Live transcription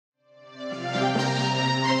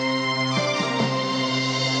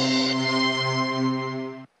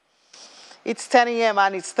It's 10 a.m.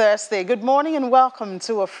 and it's Thursday. Good morning and welcome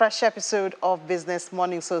to a fresh episode of Business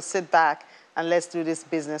Morning. So sit back and let's do this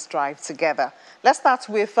business drive together. Let's start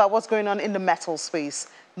with what's going on in the metal space.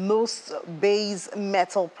 Most base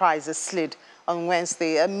metal prices slid on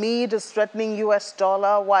Wednesday amid a threatening US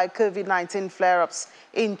dollar, while COVID-19 flare-ups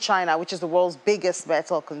in China, which is the world's biggest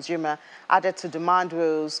metal consumer, added to demand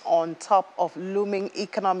woes on top of looming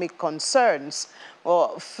economic concerns.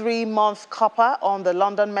 Well, 3-month copper on the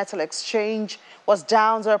London Metal Exchange was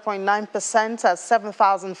down 0.9% at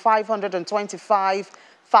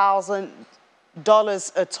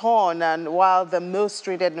 $7,525 a ton, and while the most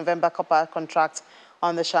traded November copper contract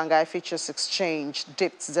on the Shanghai Futures Exchange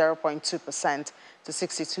dipped 0.2% to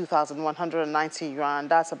 62,190 yuan.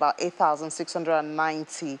 That's about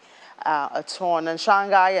 8,690 a ton. And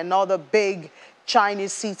Shanghai and other big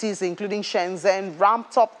Chinese cities, including Shenzhen,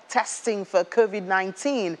 ramped up testing for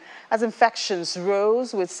COVID-19 as infections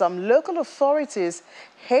rose, with some local authorities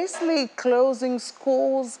hastily closing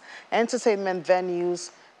schools, entertainment venues,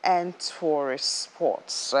 and tourist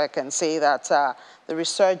spots. So I can say that the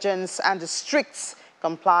resurgence and the strict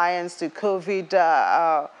compliance to COVID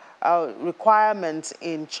requirements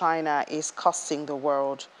in China is costing the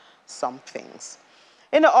world some things.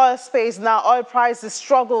 In the oil space now, oil prices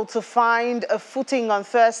struggled to find a footing on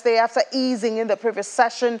Thursday after easing in the previous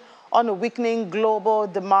session on a weakening global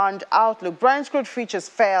demand outlook. Brent crude futures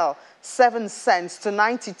fell 7 cents to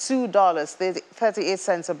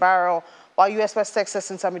 $92.38 a barrel, while U.S. West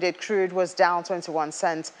Texas Intermediate crude was down 21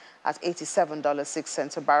 cents at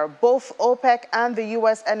 $87.06 a barrel. Both OPEC and the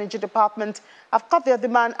U.S. Energy Department have cut their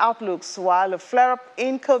demand outlooks, while a flare-up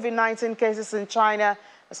in COVID-19 cases in China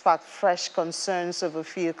has sparked fresh concerns over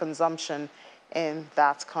fuel consumption in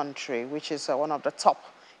that country, which is one of the top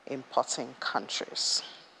importing countries.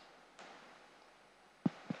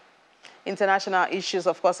 International issues,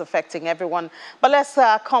 of course, affecting everyone. But let's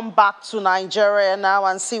come back to Nigeria now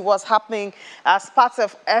and see what's happening as part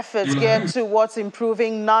of efforts geared towards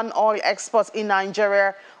improving non-oil exports in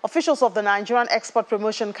Nigeria. Officials of the Nigerian Export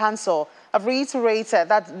Promotion Council have reiterated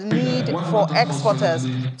that the need for exporters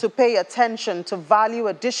to pay attention to value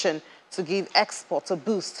addition to give exports a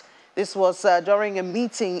boost. This was during a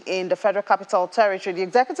meeting in the Federal Capital Territory. The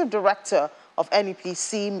Executive Director of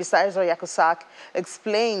NEPC, Mr. Ezra Yakusak,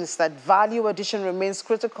 explains that value addition remains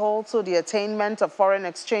critical to the attainment of foreign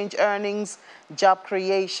exchange earnings, job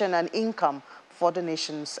creation, and income for the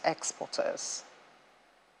nation's exporters.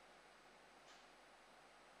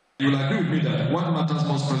 You will agree with me that what matters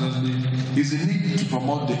most presently is the need to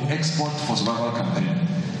promote the Export for Survival campaign,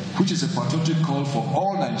 which is a patriotic call for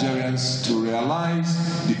all Nigerians to realize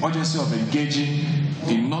the urgency of engaging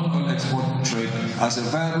in non-oil export trade as a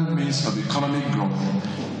viable means of economic growth,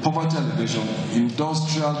 poverty alleviation,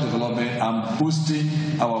 industrial development, and boosting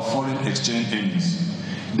our foreign exchange earnings.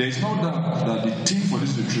 There is no doubt that the theme for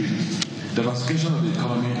this retreat, diversification of the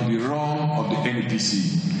economy, the role of the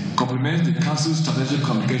NEPC, complements the Council's strategic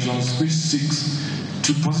communications, which seeks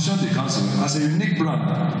to position the Council as a unique brand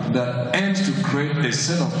that aims to create a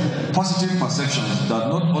set of positive perceptions that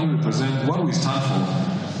not only represent what we stand for,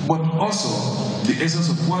 but also the essence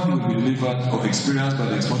of what will be delivered or experienced by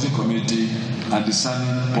the exporting community and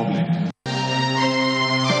discerning public.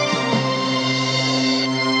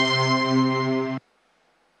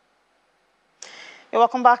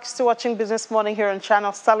 Welcome back to watching Business Morning here on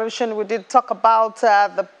Channels Television. We did talk about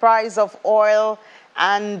the price of oil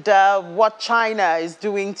and what China is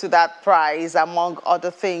doing to that price, among other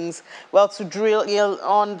things. Well, to drill in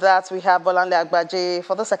on that, we have Bolanle Agbaje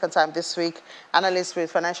for the second time this week, analyst with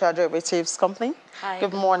Financial Derivatives Company. Hi,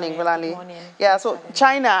 good morning, Bolanle. Good morning. Yeah, so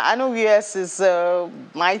China, I know US is a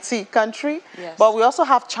mighty country, yes, but we also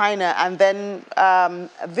have China, and then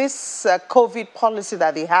this COVID policy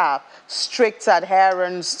that they have, strict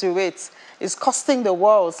adherence to it, is costing the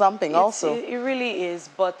world something also. It really is,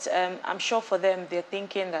 but I'm sure for them, they're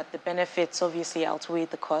thinking that the benefits obviously outweigh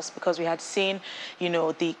the cost, because we had seen, you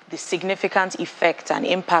know, the significant effect and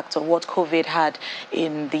impact of what COVID had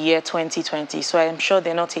in the year 2020. So I'm sure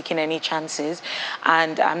they're not taking any chances,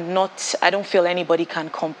 and I don't feel anybody can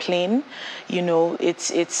complain. You know,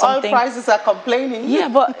 it's something. Oil prices are complaining. Yeah,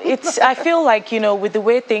 but I feel like, you know, with the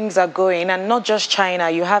way things are going, and not just China,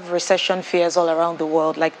 you have recession fears all around the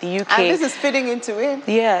world, like the UK. And this is is feeding into it.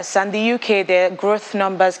 Yes, and the UK, their growth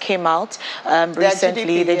numbers came out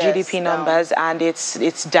recently, the GDP numbers, and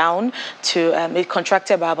it's down to, it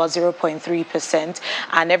contracted by about 0.3%,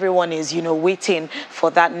 and everyone is, waiting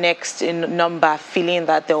for that next number, feeling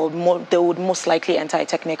that they would most likely enter a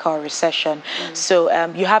technical recession. So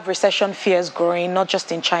you have recession fears growing, not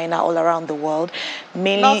just in China, all around the world.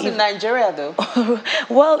 Mainly, not in Nigeria, though.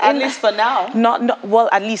 Well, at least for now. Well,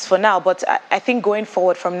 at least for now, but I think going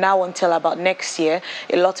forward from now until about next year,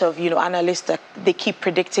 a lot of analysts, they keep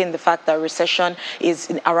predicting the fact that recession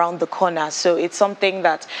is around the corner. So it's something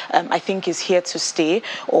that I think is here to stay,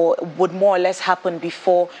 or would more or less happen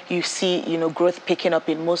before you see growth picking up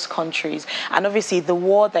in most countries. And obviously the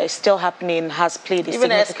war that is still happening has played a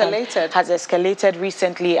has escalated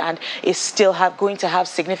recently, and is still going to have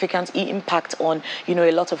significant impact on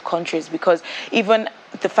a lot of countries, because even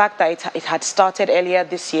the fact that it had started earlier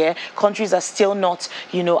this year, countries are still not,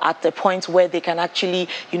 at the point where they can actually,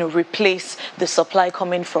 replace the supply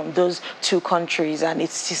coming from those two countries. And it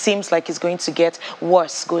seems like it's going to get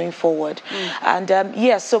worse going forward. And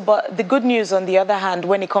but the good news, on the other hand,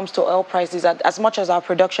 when it comes to oil prices, that as much as our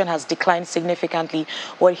production has declined significantly,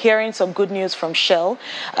 we're hearing some good news from Shell,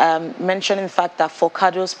 mentioning the fact that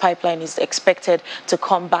Forcados pipeline is expected to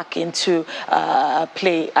come back into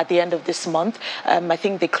play at the end of this month. I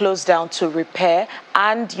think they closed down to repair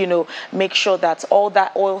and, make sure that all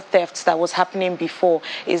that oil theft that was happening before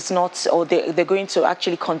is not, or they're going to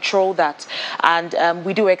actually control that. And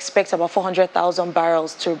we do expect about 400,000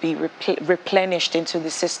 barrels to be replenished into the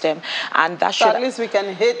system. And that should... So at least we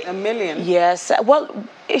can hit 1 million. Yes. Well,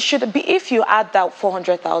 it should be, if you add that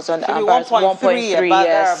 400,000 barrels, 1.3,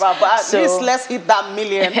 yes. But at least let's hit that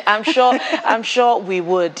million. I'm sure we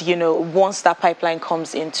would, once that pipeline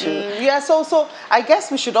comes into... Yes, so I guess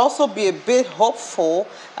we should also be a bit hopeful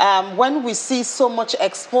when we see so much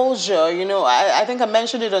exposure. I think I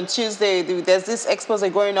mentioned it on Tuesday. There's this exposure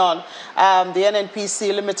going on. The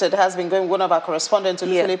NNPC Limited has been going, one of our correspondents,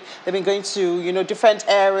 Philip, they've been going to, different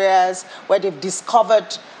areas where they've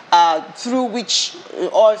discovered through which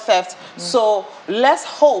oil theft. So let's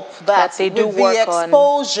hope that they do with work the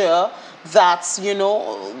exposure that,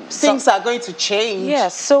 things are going to change.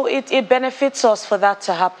 Yes, so it benefits us for that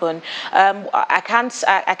to happen. I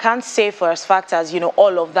can't say for as fact as,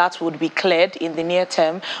 all of that would be cleared in the near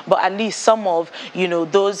term, but at least some of,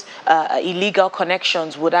 those illegal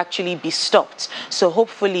connections would actually be stopped. So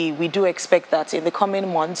hopefully we do expect that in the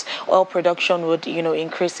coming months, oil production would,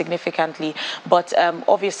 increase significantly. But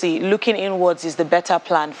obviously looking inwards is the better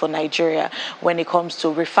plan for Nigeria when it comes to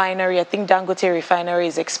refinery. I think Dangote refinery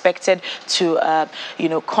is expected to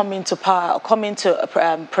come into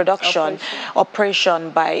production operation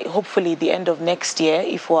by hopefully the end of next year,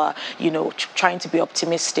 if we're trying to be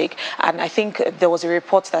optimistic. And I think there was a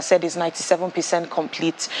report that said it's 97%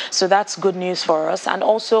 complete, so that's good news for us. And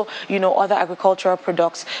also other agricultural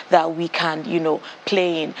products that we can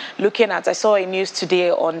play in. Looking at, I saw a news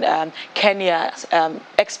today on Kenya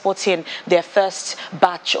exporting their first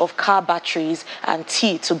batch of car batteries and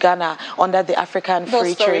tea to Ghana under the African Free Trade.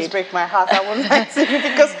 Those stories break my heart. I wouldn't like to,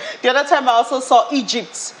 because the other time I also saw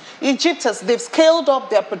Egypt. They've scaled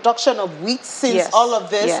up their production of wheat since all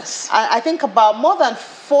of this. Yes. I think about more than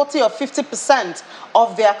 40 or 50%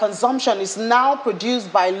 of their consumption is now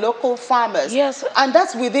produced by local farmers. Yes. And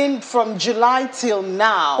that's from July till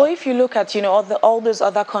now. Well, if you look at, all those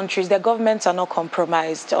other countries, their governments are not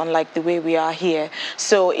compromised, unlike the way we are here.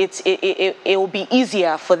 So it will be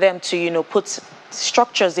easier for them to, put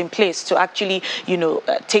structures in place to actually,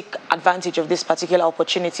 take advantage of this particular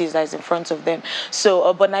opportunities that is in front of them.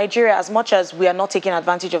 So, but Nigeria, as much as we are not taking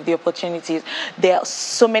advantage of the opportunities, there are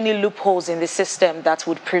so many loopholes in the system that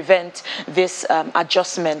would prevent this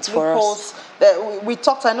adjustment for us. We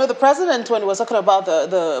talked, I know the president, when he was talking about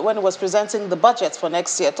when he was presenting the budget for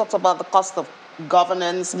next year, talked about the cost of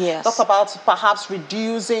governance, talked about perhaps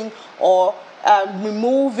reducing or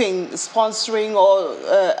removing sponsoring or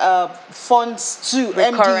funds to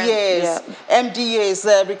MDAs,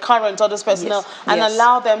 recurrent others personnel, and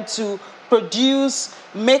allow them to produce,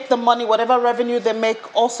 make the money, whatever revenue they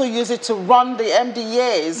make, also use it to run the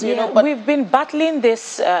MDAs. But we've been battling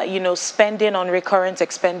this, spending on recurrent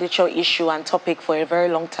expenditure issue and topic for a very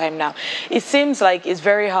long time now. It seems like it's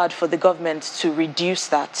very hard for the government to reduce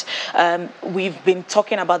that. We've been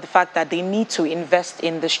talking about the fact that they need to invest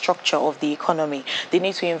in the structure of the economy. They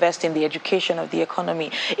need to invest in the education of the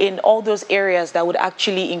economy, in all those areas that would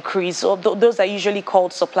actually increase, or those are usually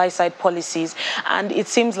called supply side policies. And it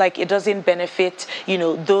seems like it doesn't doesn't benefit,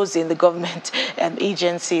 those in the government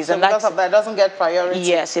agencies. So and because of that, it doesn't get priority.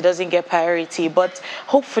 Yes, it doesn't get priority. But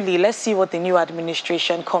hopefully, let's see what the new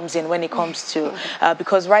administration comes in when it comes to,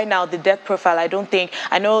 because right now the debt profile, I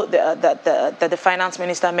know that the finance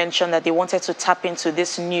minister mentioned that they wanted to tap into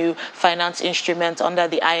this new finance instrument under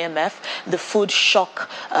the IMF, the food shock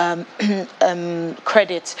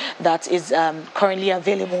credit that is currently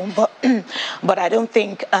available. But I don't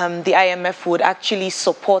think the IMF would actually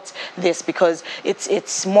support this, because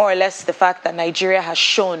it's more or less the fact that Nigeria has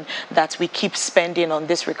shown that we keep spending on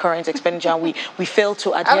this recurrent expenditure, and we fail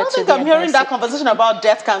to adhere to the I don't think I'm hearing that conversation about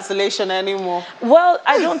debt cancellation anymore. Well,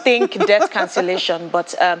 I don't think debt cancellation,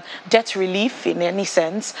 but debt relief in any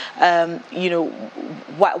sense.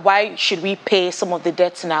 Why should we pay some of the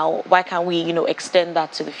debts now? Why can't we, extend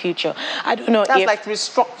that to the future? I don't know. That's like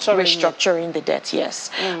restructuring the debt,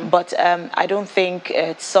 yes. But I don't think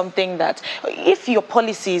it's something that, if your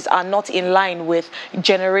policies are not in line with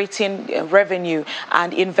generating revenue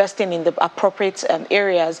and investing in the appropriate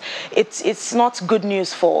areas, it's not good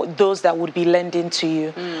news for those that would be lending to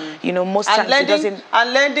you. Most times it doesn't.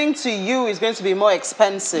 And lending to you is going to be more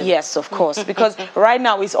expensive. Yes, of course, because right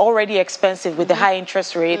now it's already expensive with the high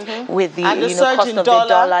interest rate, with the cost of the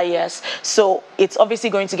dollar. Yes, so it's obviously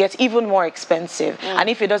going to get even more expensive. And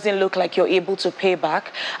if it doesn't look like you're able to pay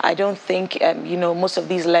back, I don't think most of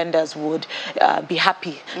these lenders would be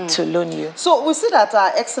happy to loan you. So we see that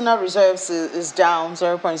our external reserves is down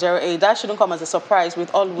 0.08. That shouldn't come as a surprise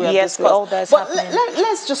with all we have discussed. With all that's happening.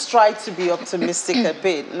 Let's just try to be optimistic a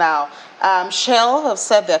bit now. Shell have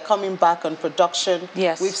said they're coming back on production.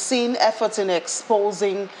 Yes. We've seen efforts in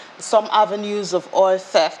exposing some avenues of oil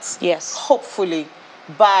thefts. Yes. Hopefully,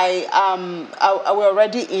 by we're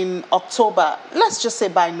already in October. Let's just say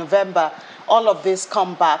by November, all of this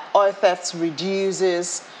come back. Oil thefts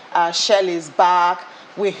reduces. Shell is back.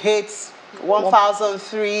 We hit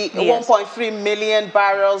 1.3 million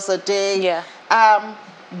barrels a day. Yeah.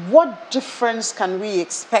 What difference can we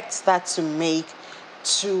expect that to make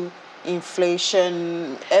to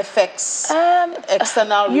inflation, FX,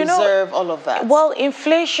 external reserve, all of that? Well,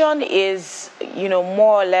 inflation is,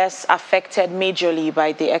 more or less affected majorly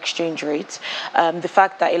by the exchange rate. The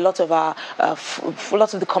fact that a lot of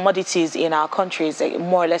the commodities in our country is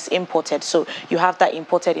more or less imported, so you have that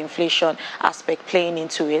imported inflation aspect playing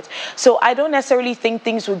into it. So I don't necessarily think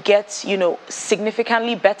things will get,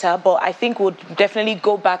 significantly better, but I think we'll definitely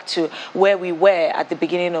go back to where we were at the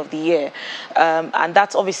beginning of the year, and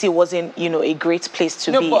that's obviously wasn't, a great place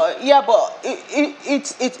to be. But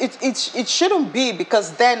it shouldn't be,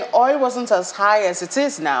 because then oil wasn't as high as it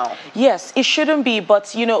is now. Yes, it shouldn't be,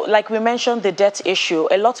 but like we mentioned, the debt issue,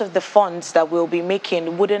 a lot of the funds that we'll be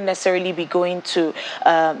making wouldn't necessarily be going to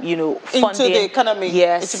funding into the economy.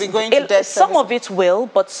 Yes, it should be going to debt service. Some of it will,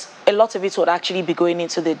 but a lot of it would actually be going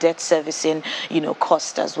into the debt servicing,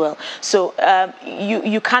 cost as well. So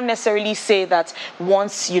you can't necessarily say that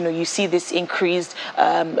once you see this increased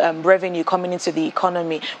revenue coming into the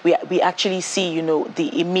economy, we actually see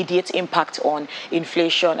the immediate impact on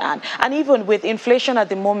inflation, and even with inflation at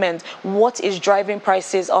the moment, what is driving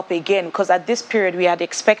prices up again? Because at this period we had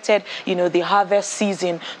expected the harvest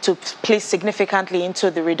season to play significantly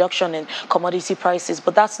into the reduction in commodity prices,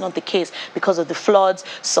 but that's not the case because of the floods,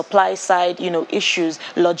 supply side issues,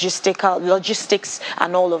 logistics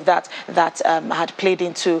and all of that had played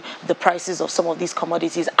into the prices of some of these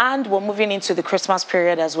commodities. And we're moving into the Christmas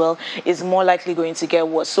period as well, is more likely going to get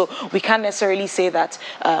worse. So we can't necessarily say that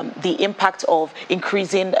the impact of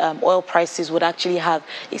increasing oil prices would actually have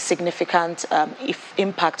a significant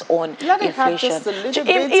impact on inflation. To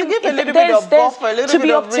give a little bit of buffer, a little to bit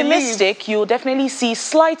be of optimistic, relief. you'll definitely see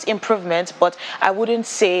slight improvement, but I wouldn't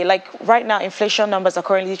say, like right now, inflation numbers are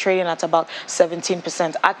currently trading at about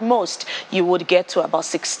 17%. At most, you would get to about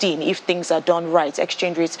 16 if things are done right.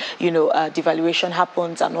 Exchange rates, devaluation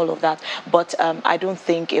happens and all of that. But I don't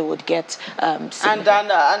think it would get and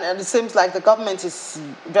it seems like the government is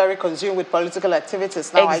very consumed with political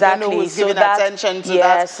activities now. Exactly. I don't know who's giving attention to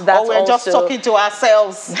that. Or we're just talking to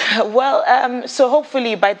ourselves. Well, so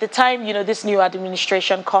hopefully by the time this new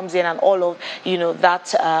administration comes in and all of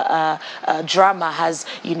that drama has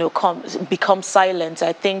become silent,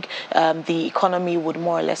 I think the economy would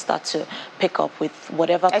more or less start to pick up with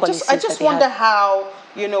whatever policies. I just wonder how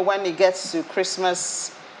when it gets to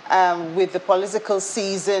Christmas, with the political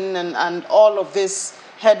season and all of this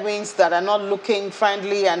headwinds that are not looking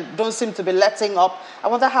friendly and don't seem to be letting up. I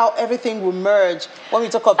wonder how everything will merge when we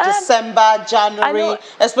talk of December, January,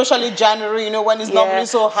 especially January, you know, when it's normally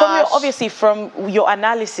so harsh. Obviously, from your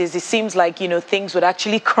analysis, it seems like, you know, things would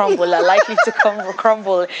actually crumble, are likely to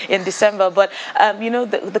crumble in December. But, you know,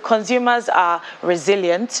 the consumers are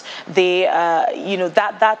resilient. They, you know,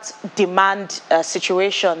 that demand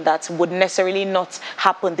situation that would necessarily not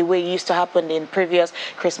happen the way it used to happen in previous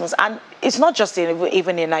Christmas. And it's not just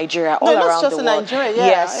even in Nigeria, all around the world. Nigeria,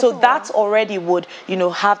 yeah, so that already would, you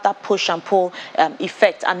know, have that push and pull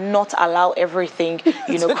effect and not allow everything,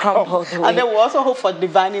 you know, crumble the way. And then we also hope for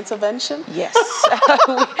divine intervention. Yes,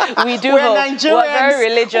 we do hope. Nigerians. We're very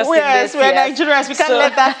religious in this. We're Nigerians. We can't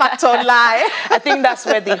let that factor lie. I think that's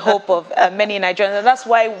where the hope of many Nigerians, and that's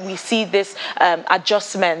why we see this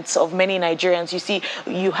adjustments of many Nigerians. You see,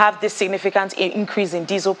 you have this significant increase in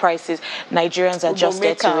diesel prices. Nigerians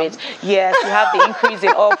adjusted to it. Yes, you have the increase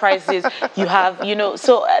in oil prices. You have, you know,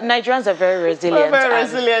 so Nigerians are very resilient. We're very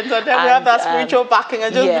resilient, and then we have that spiritual backing. I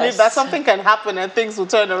just believe that something can happen and things will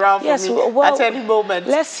turn around for me at any moment.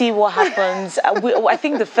 Let's see what happens. I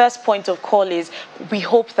think the first point of call is we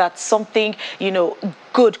hope that something, you know,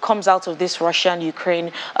 good comes out of this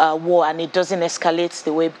Russian-Ukraine war and it doesn't escalate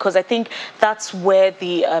the way, because I think that's where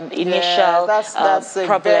the initial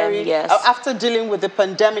problem. After dealing with the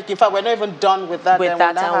pandemic, in fact, we're not even done with that.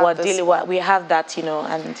 We have that, you know.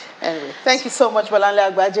 And anyway, thank you so much,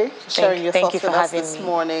 Bolanle Agbaje, for sharing your thoughts with us this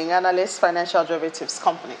morning. Analyst, Financial Derivatives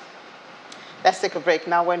Company. Let's take a break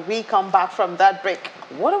now. When we come back from that break,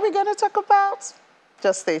 what are we going to talk about?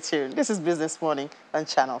 Just stay tuned. This is Business Morning on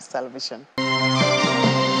Channels Television.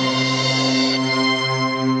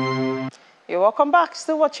 You're welcome back.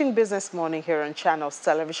 Still watching Business Morning here on Channels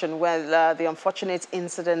Television, where the unfortunate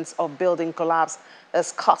incidents of building collapse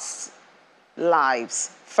has cost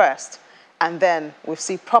lives first, and then we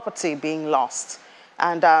see property being lost.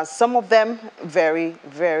 And some of them very,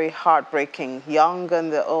 very heartbreaking, young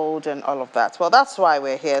and the old and all of that. Well, that's why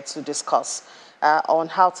we're here to discuss on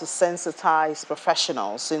how to sensitize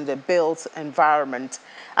professionals in the built environment.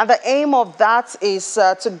 And the aim of that is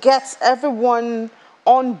to get everyone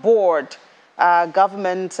on board,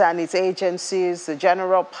 government and its agencies, the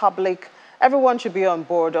general public. Everyone should be on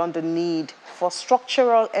board on the need for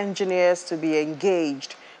structural engineers to be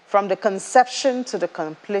engaged from the conception to the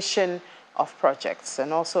completion of projects,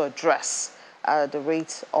 and also address the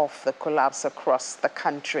rate of the collapse across the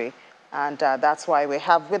country. And that's why we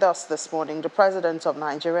have with us this morning the president of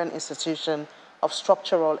Nigerian Institution of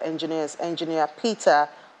Structural Engineers, Engineer Peter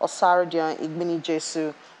Osarodion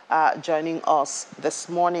Igbini-Jesu, joining us this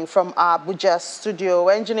morning from our Abuja studio.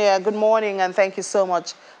 Engineer, good morning, and thank you so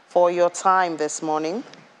much for your time this morning.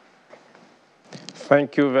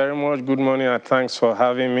 Thank you very much. Good morning, and thanks for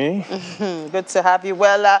having me. Good to have you.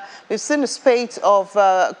 Well, we've seen a spate of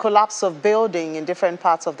collapse of building in different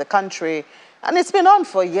parts of the country, and it's been on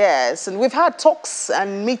for years. And we've had talks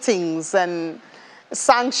and meetings and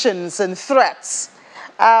sanctions and threats.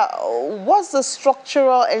 What's the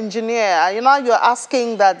structural engineer? You know, you're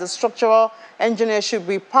asking that the structural engineer should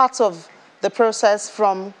be part of the process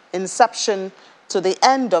from inception to the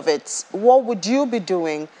end of it. What would you be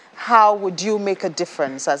doing? How would you make a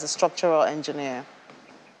difference as a structural engineer?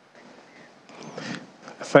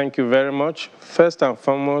 Thank you very much. First and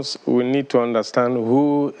foremost, we need to understand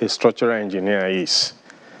who a structural engineer is.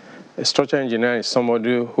 A structural engineer is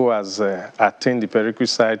somebody who has attained the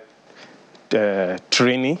prerequisite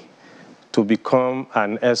training to become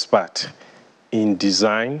an expert in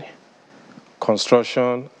design,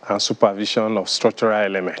 construction, and supervision of structural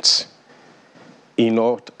elements in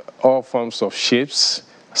all forms of shapes,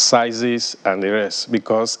 sizes, and the rest,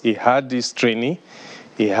 because he had this training,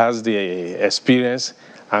 he has the experience,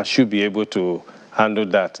 and should be able to handle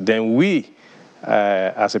that. Then we,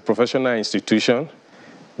 as a professional institution,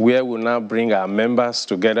 where we now bring our members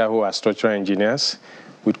together who are structural engineers,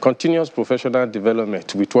 with continuous professional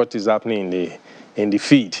development with what is happening in the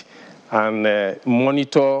field, and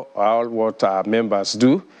monitor all what our members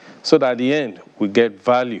do, so that at the end we get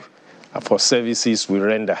value for services we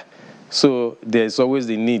render. So there's always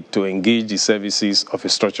the need to engage the services of a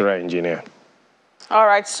structural engineer. All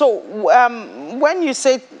right, so when you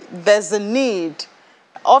say there's a need,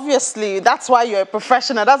 obviously that's why you're a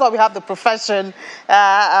professional, that's why we have the profession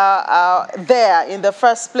there in the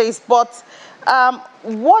first place. But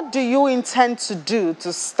what do you intend to do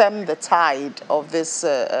to stem the tide of this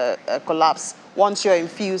collapse once you're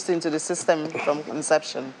infused into the system from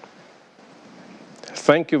conception?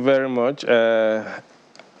 Thank you very much.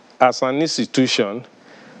 As an institution,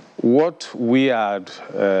 what we have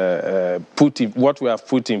put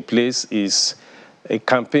in place is a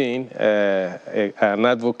campaign, an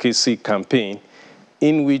advocacy campaign,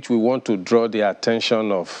 in which we want to draw the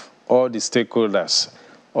attention of all the stakeholders,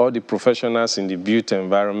 all the professionals in the built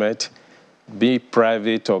environment, be it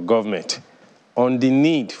private or government, on the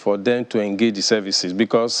need for them to engage the services.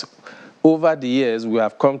 Because over the years, we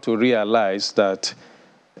have come to realize that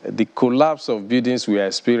the collapse of buildings we are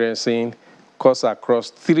experiencing cuts across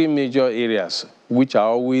 3 major areas, which are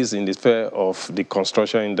always in the sphere of the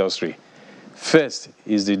construction industry. First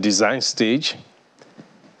is the design stage.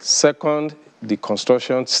 Second, the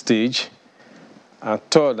construction stage. And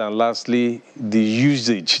third and lastly, the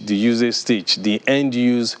usage stage, the end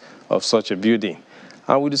use of such a building.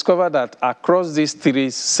 And we discovered that across these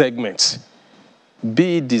 3 segments,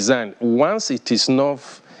 be it design, once it is not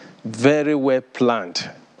very well planned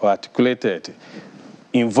or articulated,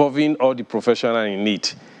 involving all the professionals in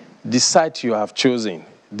it, the site you have chosen,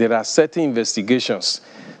 there are certain investigations,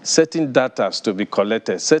 certain data to be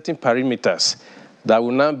collected, certain parameters that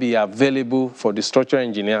will now be available for the structural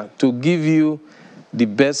engineer to give you the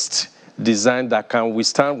best design that can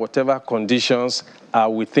withstand whatever conditions are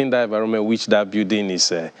within the environment which that building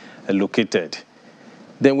is located.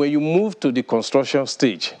 Then when you move to the construction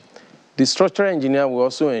stage, the structural engineer will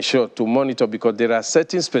also ensure to monitor, because there are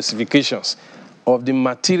certain specifications of the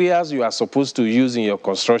materials you are supposed to use in your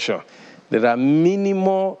construction. There are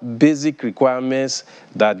minimal basic requirements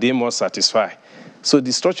that they must satisfy. So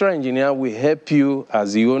the structural engineer will help you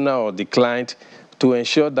as the owner or the client to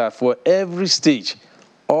ensure that for every stage,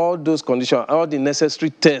 all those conditions, all the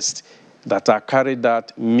necessary tests that are carried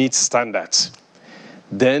out meet standards.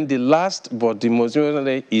 Then the last but the most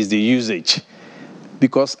important is the usage.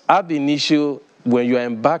 Because ab initio, when you are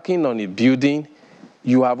embarking on a building,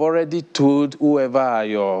 you have already told whoever are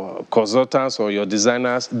your consultants or your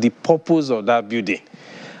designers the purpose of that building.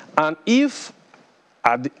 And if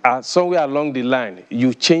somewhere along the line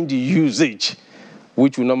you change the usage,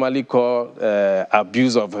 which we normally call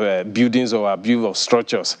abuse of buildings or abuse of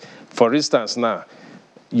structures. For instance, now,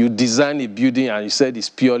 you design a building and you said it's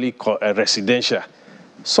purely residential.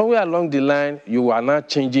 Somewhere along the line, you are now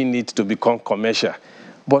changing it to become commercial.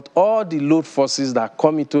 But all the load forces that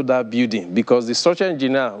come into that building, because the structural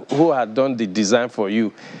engineer who had done the design for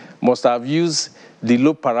you must have used the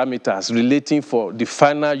load parameters relating for the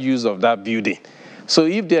final use of that building. So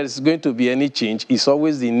if there is going to be any change, it's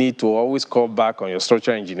always the need to always call back on your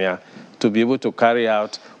structural engineer to be able to carry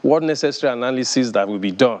out what necessary analysis that will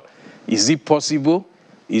be done. Is it possible?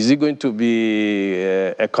 Is it going to be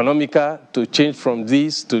economical to change from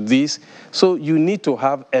this to this? So you need to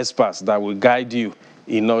have experts that will guide you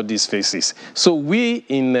in all these phases. So we,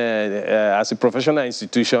 as a professional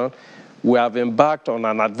institution, we have embarked on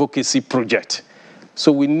an advocacy project.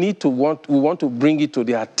 So we want to bring it to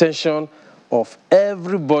the attention of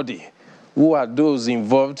everybody who are those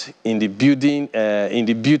involved in the building, in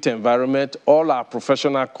the built environment, all our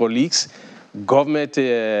professional colleagues, government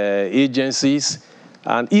agencies,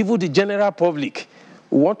 and even the general public.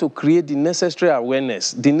 We want to create the necessary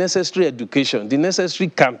awareness, the necessary education, the necessary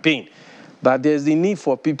campaign, that there's the need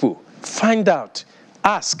for people. Find out,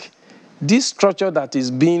 ask, this structure that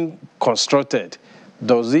is being constructed,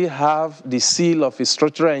 does it have the seal of a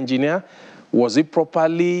structural engineer? Was it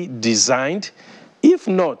properly designed? If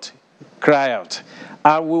not, cry out.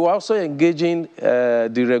 And we were also engaging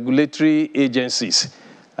the regulatory agencies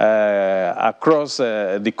across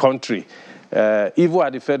the country. Even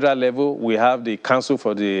at the federal level, we have the Council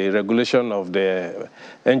for the Regulation of the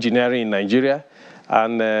Engineering in Nigeria.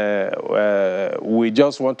 And we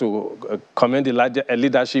just want to commend the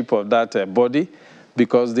leadership of that body,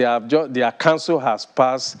 because their council has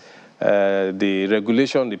passed the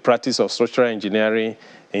regulation, the practice of structural engineering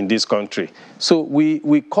in this country. So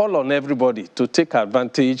we call on everybody to take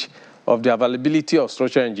advantage of the availability of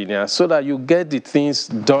structural engineers so that you get the things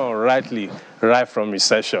done rightly, right from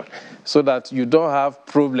inception, so that you don't have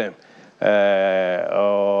problem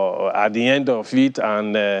at the end of it,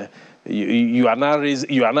 and you are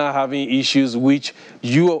now having issues which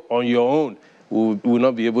you on your own will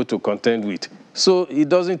not be able to contend with. So it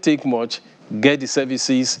doesn't take much. Get the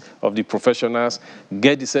services of the professionals,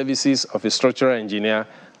 get the services of a structural engineer,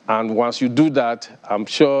 and once you do that, I'm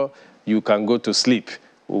sure you can go to sleep,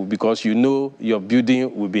 because you know your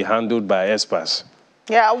building will be handled by experts.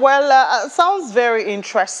 Yeah, well, sounds very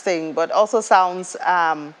interesting, but also sounds,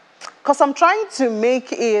 because I'm trying to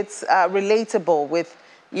make it relatable with,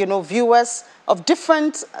 viewers of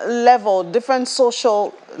different level, different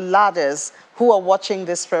social ladders who are watching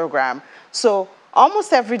this program. So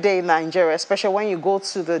almost every day in Nigeria, especially when you go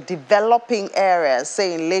to the developing areas,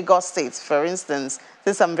 say in Lagos State, for instance,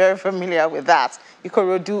 since I'm very familiar with that,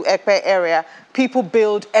 Ikorodu, Ekpe area, people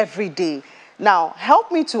build every day. Now,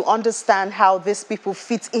 help me to understand how these people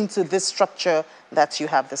fit into this structure that you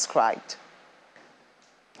have described.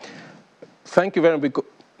 Thank you very much.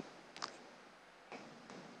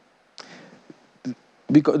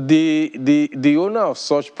 Because the owner of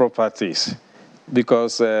such properties,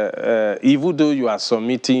 because even though you are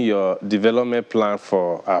submitting your development plan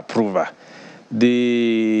for approval,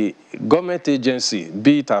 the government agency,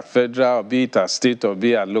 be it a federal, be it a state, or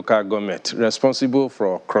be it a local government, responsible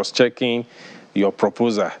for cross-checking your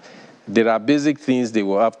proposal, there are basic things they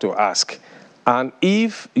will have to ask. And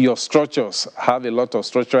if your structures have a lot of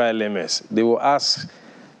structural elements, they will ask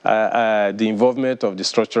the involvement of the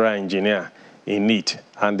structural engineer in it.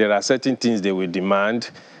 And there are certain things they will demand,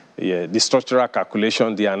 the structural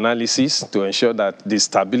calculation, the analysis to ensure that the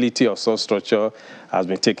stability of such structure has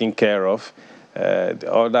been taken care of.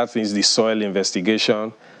 Other things, the soil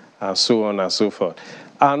investigation, and so on and so forth.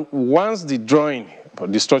 And once the drawing,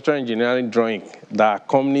 the structural engineering drawing that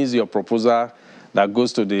accompanies your proposal that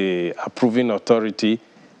goes to the approving authority,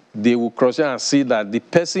 they will cross-check and see that the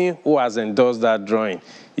person who has endorsed that drawing,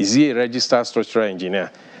 is he a registered structural engineer?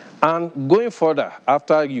 And going further,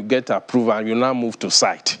 after you get approval, you now move to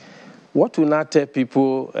site. What will now tell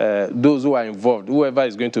people, those who are involved, whoever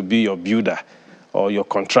is going to be your builder or your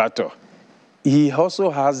contractor, he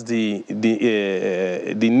also has the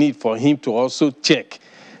need for him to also check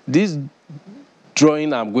this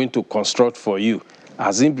drawing I'm going to construct for you.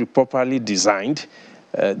 Has it been properly designed?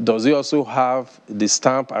 Does it also have the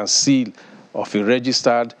stamp and seal of a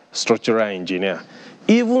registered structural engineer?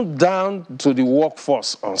 Even down to the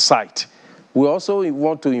workforce on site, we also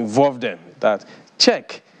want to involve them that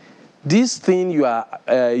check this thing you are,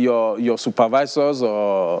 your supervisors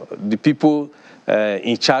or the people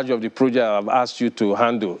in charge of the project have asked you to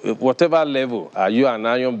handle, whatever level. Are you an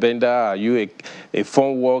iron bender? Are you a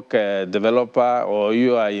formwork developer? Or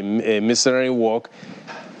you are a masonry work?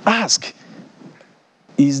 Ask,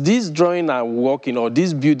 is this drawing I'm working or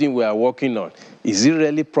this building we are working on, is it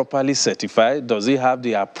really properly certified? Does it have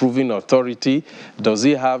the approving authority? Does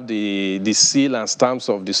it have the seal and stamps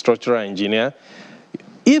of the structural engineer?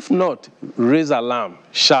 If not, raise alarm,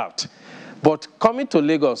 shout. But coming to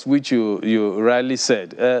Lagos, which you rightly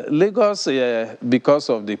said, Lagos, because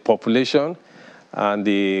of the population and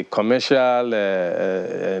the commercial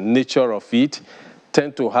nature of it,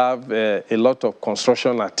 tend to have a lot of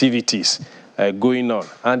construction activities going on.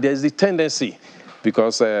 And there's the tendency,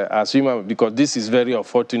 because because this is very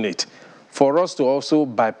unfortunate, for us to also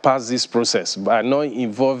bypass this process by not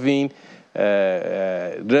involving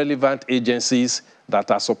relevant agencies that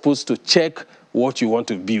are supposed to check what you want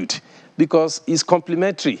to build. Because it's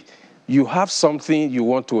complementary. You have something you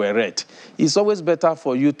want to erect. It's always better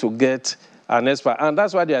for you to get an expert. And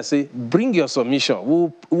that's why they say, bring your submission.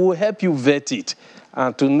 We'll help you vet it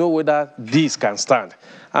and to know whether this can stand.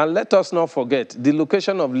 And let us not forget, the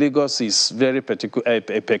location of Lagos is very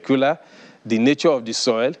peculiar. The nature of the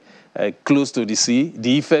soil, close to the sea,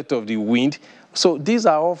 the effect of the wind. So these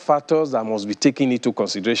are all factors that must be taken into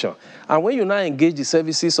consideration. And when you now engage the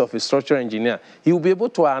services of a structural engineer, he will be able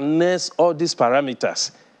to harness all these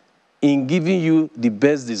parameters in giving you the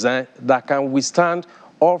best design that can withstand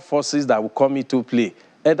all forces that will come into play,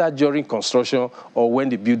 either during construction or when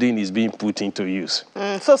the building is being put into use.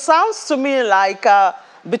 So sounds to me like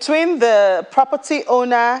between the property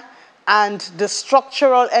owner and the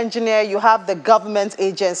structural engineer, you have the government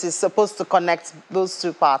agencies supposed to connect those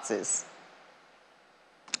two parties.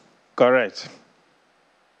 Correct.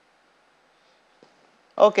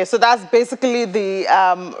 Okay, so that's basically the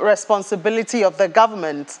responsibility of the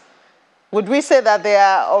government. Would we say that they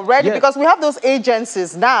are already, yes, because we have those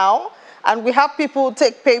agencies now, and we have people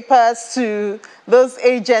take papers to those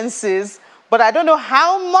agencies, but I don't know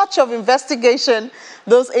how much of investigation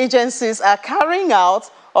those agencies are carrying out,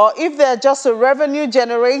 or if they're just a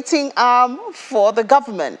revenue-generating arm for the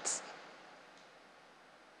government.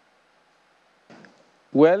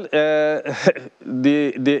 Well, their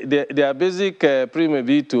basic premise may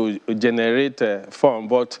be to generate fund,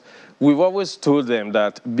 but we've always told them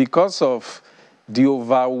that because of the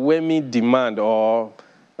overwhelming demand or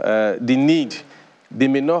the need, they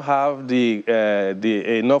may not have the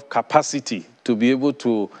enough capacity to be able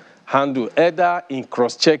to handle, either in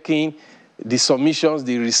cross-checking the submissions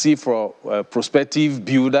they receive from prospective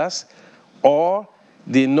builders, or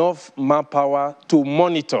the enough manpower to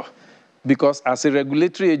monitor. Because as a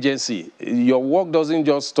regulatory agency, your work doesn't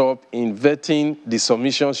just stop in vetting the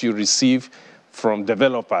submissions you receive from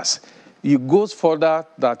developers. it goes further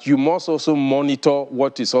that you must also monitor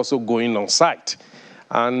what is also going on site.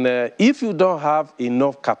 And if you don't have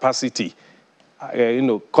enough capacity,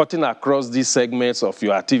 cutting across these segments of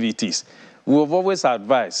your activities, we've always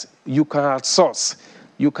advised you can outsource.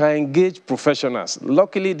 You can engage professionals.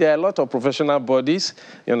 Luckily, there are a lot of professional bodies,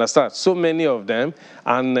 you understand, so many of them,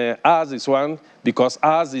 and ours is one, because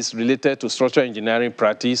ours is related to structural engineering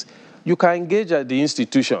practice. You can engage at the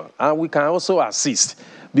institution, and we can also assist,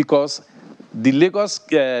 because the Lagos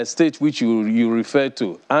state which you refer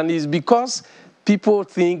to, and it's because people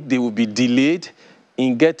think they will be delayed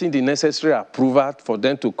in getting the necessary approval for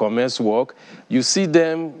them to commence work. You see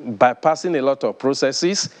them bypassing a lot of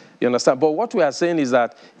processes, you understand? But what we are saying is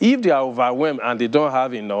that if they are overwhelmed and they don't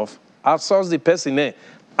have enough, outsource the personnel,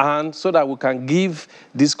 and so that we can give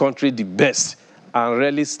this country the best and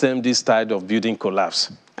really stem this tide of building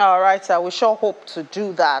collapse. All right, we sure hope to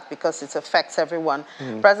do that because it affects everyone.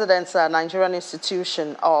 President's Nigerian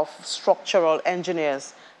Institution of Structural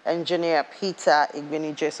Engineers, Engineer Peter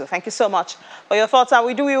Igbeni-Jesu. Thank you so much for your thoughts, and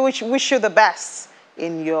we do wish you the best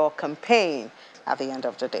in your campaign at the end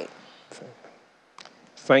of the day.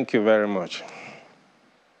 Thank you very much.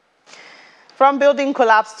 From building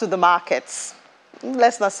collapse to the markets.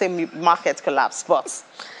 Let's not say market collapse, but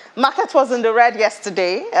market was in the red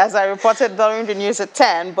yesterday, as I reported during the news at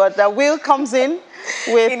 10, but Will comes in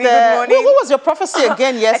with... what was your prophecy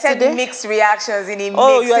again yesterday? I said mixed reactions in a mix.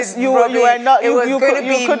 Oh, yes, you were not... It was going to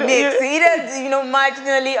be mixed. Either,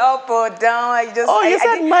 marginally up or down. You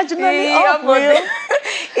said marginally up, Will?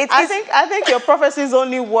 I think your prophecies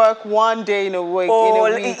only work one day in a week.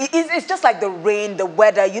 It's just like the rain, the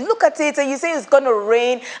weather. You look at it and you say it's going to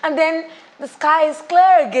rain, and then the sky is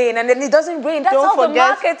clear again, and then it doesn't rain. That's how the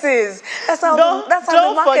market is. That's how the market is.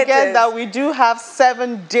 Don't forget that we do have a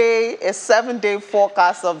 7-day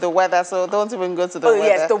forecast of the weather, so don't even go to the weather. Oh,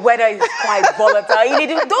 yes, the weather is quite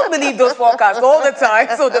volatile. Don't believe those forecasts all the time.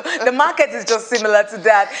 So the market is just similar to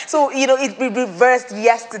that. So, it reversed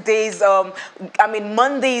yesterday's,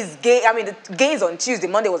 Monday's gain. The gains on Tuesday.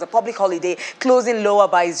 Monday was a public holiday, closing lower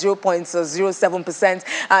by 0.07%,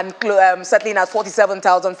 and settling at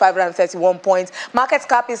 47,531 points. Market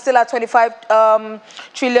cap is still at 25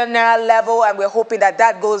 trillion naira level, and we're hoping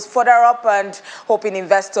that goes further up, and hoping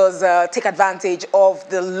investors take advantage of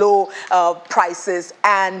the low prices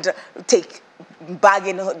and take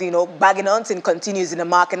bargain hunting continues in the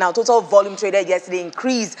market. Now, total volume traded yesterday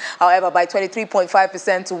increased, however, by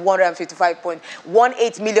 23.5% to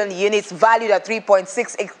 155.18 million units, valued at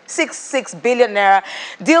 3.66 billion naira.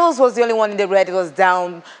 Deals was the only one in the red. It was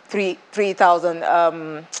down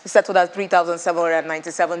 3,000, settled at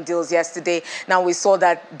 3,797 deals yesterday. Now, we saw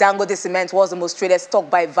that Dangote Cement was the most traded stock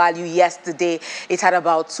by value yesterday. It had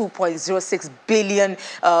about 2.06 billion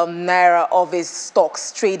naira of its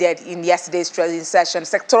stocks traded in yesterday's trading session.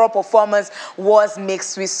 Sectoral performance was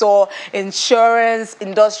mixed. We saw insurance,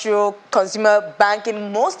 industrial, consumer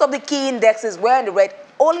banking. Most of the key indexes were in the red.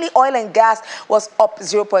 Only oil and gas was up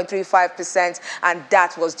 0.35%, and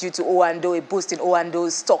that was due to O&O, a boost in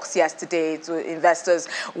O&O's stocks yesterday. So investors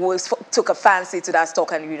took a fancy to that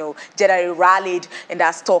stock and, generally rallied in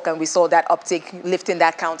that stock, and we saw that uptick, lifting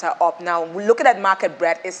that counter up. Now, looking at market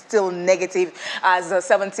breadth, it's still negative as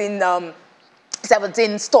 17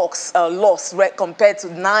 stocks lost compared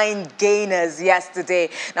to 9 gainers yesterday.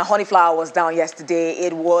 Now, Honeyflower was down yesterday.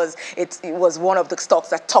 It was one of the stocks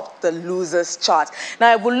that topped the losers chart.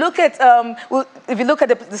 Now, if we look at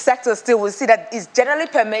the sector still, we'll see that it generally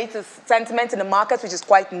permeates the sentiment in the market, which is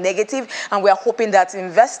quite negative. And we are hoping that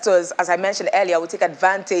investors, as I mentioned earlier, will take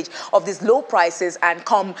advantage of these low prices and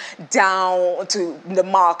come down to the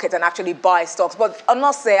market and actually buy stocks. But I'm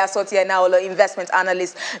not saying Asotia now, the investment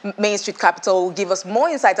analyst, Main Street Capital, give us more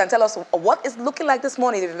insights and tell us what is looking like this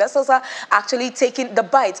morning. The investors are actually taking the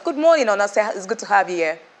bites. Good morning, Onase. It's good to have you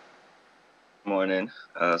here. Morning.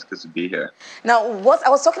 It's good to be here. Now, I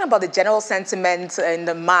was talking about the general sentiment in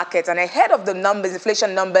the market, and ahead of the numbers,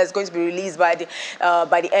 inflation numbers going to be released by the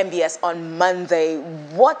MBS on Monday.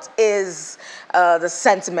 What is the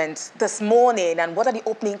sentiment this morning, and what are the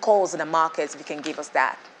opening calls in the markets? If you can give us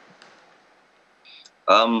that.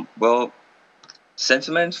 Well,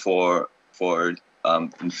 sentiment for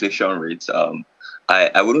inflation rates,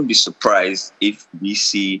 I wouldn't be surprised if we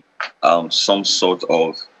see some sort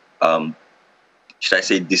of, should I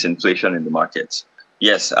say, disinflation in the markets.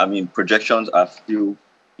 Yes, projections are still,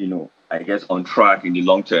 I guess, on track in the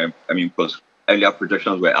long term. Because earlier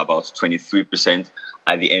projections were about 23%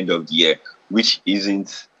 at the end of the year, which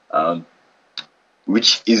isn't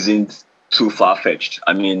too far-fetched.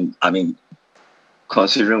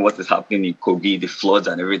 considering what is happening in Kogi, the floods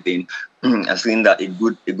and everything, I've seen that a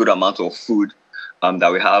good amount of food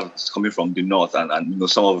that we have is coming from the north and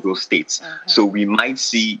some of those states. So we might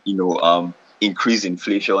see increased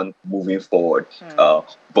inflation moving forward.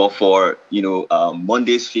 But for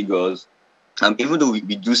Monday's figures, even though we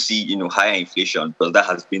do see higher inflation, because that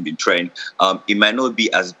has been the trend, it might not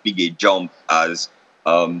be as big a jump as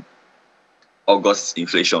August's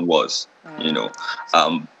inflation was.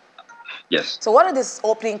 Yes. So what are these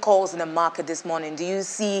opening calls in the market this morning? Do you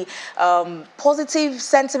see positive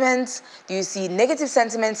sentiments? Do you see negative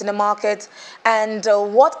sentiments in the market? And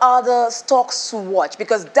what are the stocks to watch?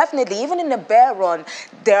 Because definitely, even in the bear run,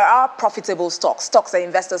 there are profitable stocks that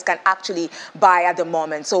investors can actually buy at the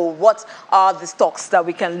moment. So what are the stocks that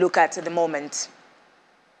we can look at the moment?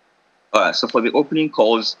 All right. So for the opening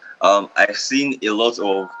calls, I've seen a lot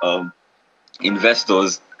of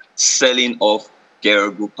investors selling off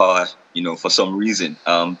Geregu Power, for some reason.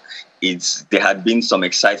 There had been some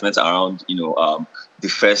excitement around, the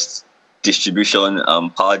first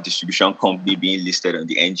power distribution company being listed on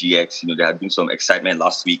the NGX. There had been some excitement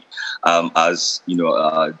last week as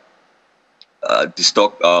the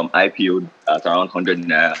stock IPO'd at around 100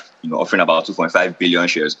 naira, offering about 2.5 billion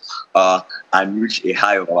shares, and reached a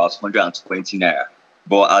high of about 120 naira.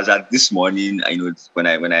 But as at this morning, when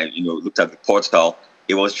I looked at the portal,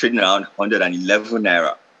 it was trading around 111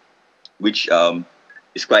 naira, which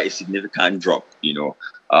is quite a significant drop.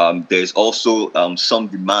 There's also some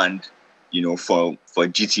demand, for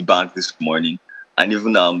GT Bank this morning, and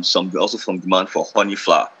even also some demand for honey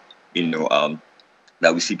flour,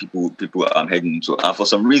 that we see people heading into. And for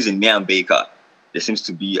some reason, May and Baker, there seems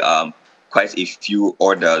to be quite a few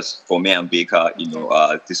orders for May and Baker,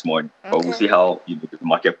 this morning. Okay. But we'll see how the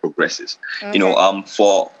market progresses. Okay.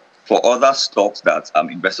 For other stocks that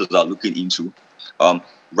investors are looking into,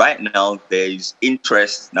 right now there is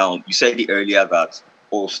interest. Now, you said it earlier that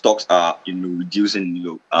stocks are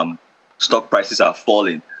reducing, stock prices are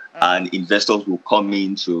falling, and investors will come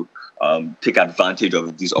in to take advantage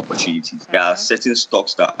of these opportunities. There are certain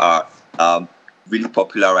stocks that are really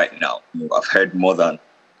popular right now. I've heard more than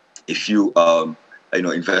a few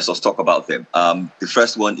investors talk about them. The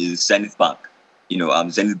first one is Zenith Bank.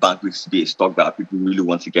 Zenith Bank looks to be a stock that people really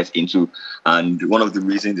want to get into, and one of the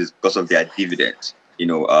reasons is because of their dividends.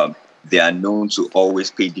 They are known to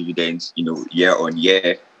always pay dividends, year on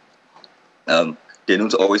year. They're known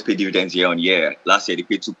to always pay dividends year on year. Last year they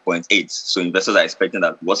paid 2.8, so investors are expecting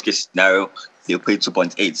that worst case scenario they'll pay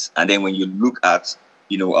 2.8. And then when you look at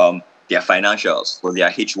their financials for their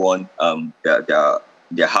H1,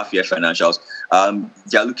 their half-year financials,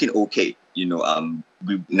 they're looking okay. We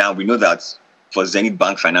know that for Zenith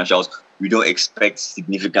Bank financials, we don't expect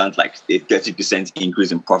significant, like a 30%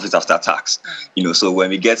 increase in profits after tax. So when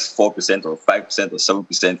we get 4% or 5% or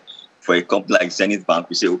 7% for a company like Zenith Bank,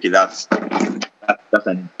 we say, okay, that's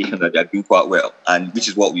an indication that they're doing quite well, and which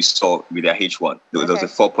is what we saw with their H1. There was a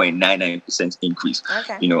 4.99% increase.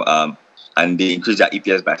 Okay. And they increased their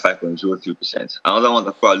EPS by 5.03%. Another one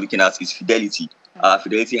that we're looking at is Fidelity.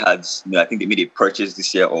 Fidelity has, I think they made a purchase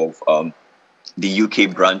this year of the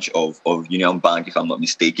UK branch of Union Bank, if I'm not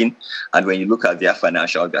mistaken. And when you look at their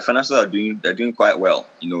financials are doing quite well.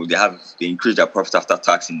 They increased their profit after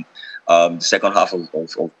tax in the second half of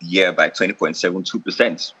the year by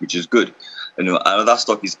 20.72%, which is good. Another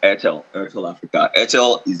stock is Airtel Africa.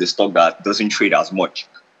 Airtel is the stock that doesn't trade as much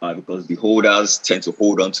because the holders tend to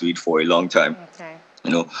hold on to it for a long time. Okay.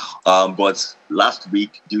 But last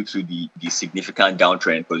week, due to the significant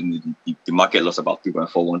downtrend, because the market lost about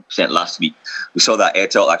 3.41% last week, we saw that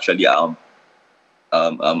Airtel actually fell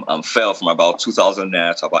from about 2,000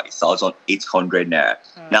 naira to about 1,800 naira.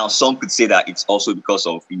 Now, some could say that it's also because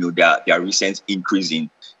of their recent increase in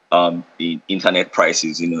internet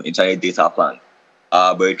prices, internet data plan.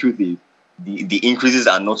 But the truth is, the increases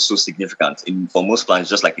are not so significant. For most plans,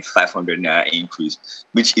 just like a 500 naira increase,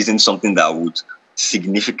 which isn't something that would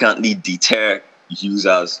significantly deter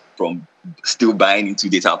users from still buying into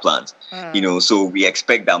data plans. So we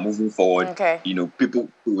expect that moving forward, people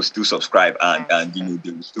will still subscribe and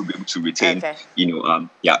they will still be able to retain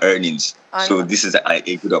their earnings. So this is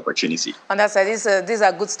a good opportunity. And that's these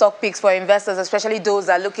are good stock picks for investors, especially those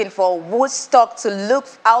that are looking for which stock to look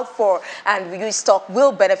out for and which stock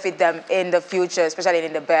will benefit them in the future, especially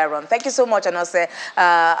in the bear run. Thank you so much, Anose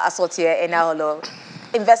Asotie Enaholo,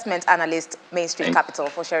 investment analyst, Main Street Capital,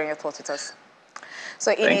 for sharing your thoughts with us.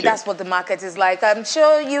 So, Ini, that's what the market is like. I'm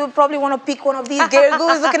sure you probably want to pick one of these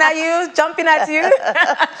Gergos looking at you, jumping at you.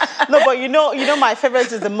 No, but you know, my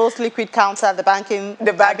favorite is the most liquid counter, the banking.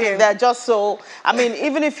 They're just so, I mean,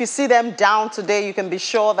 even if you see them down today, you can be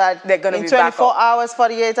sure that they're going to be in 24 hours,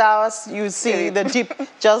 48 hours, you see the dip,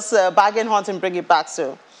 just bargain hunt and bring it back.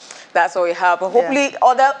 So that's what we have. But hopefully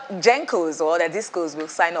other Gencos or other discos will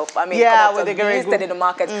sign up. I mean, come up to be listed in the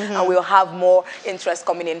market, and we'll have more interest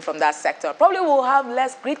coming in from that sector. Probably we'll have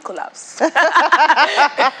less grid collapse.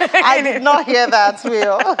 I did not hear that,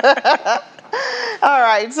 Will. All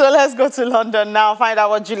right, so let's go to London now, find out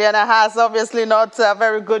what Juliana has. Obviously not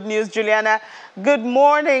very good news. Juliana, good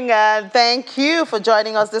morning, and thank you for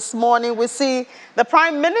joining us this morning. We see the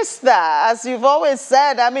Prime Minister, as you've always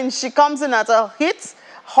said, I mean, she comes in at a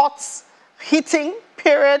hot hitting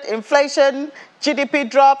period, inflation, GDP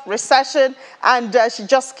drop, recession, and she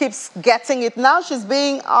just keeps getting it. Now she's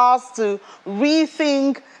being asked to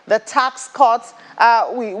rethink the tax cuts.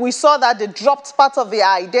 We saw that they dropped part of the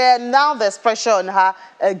idea. Now there's pressure on her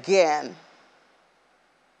again.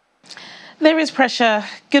 There is pressure.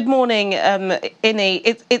 Good morning,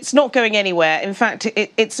 Ini. It's not going anywhere. In fact,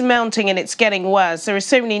 it's mounting and it's getting worse. There are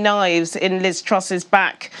so many knives in Liz Truss's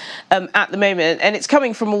back at the moment, and it's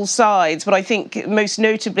coming from all sides. But I think most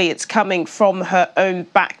notably it's coming from her own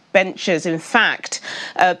backbenchers. In fact,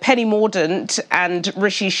 Penny Mordaunt and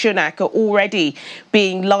Rishi Sunak are already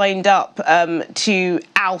being lined up to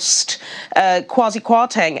oust Kwasi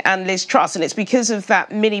Kwarteng and Liz Truss, and it's because of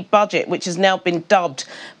that mini budget, which has now been dubbed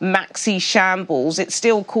Maxi Shambles. It's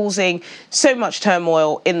still causing so much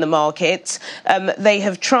turmoil in the markets. They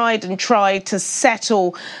have tried to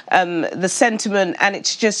settle the sentiment, and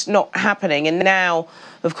it's just not happening. And now,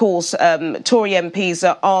 of course, Tory MPs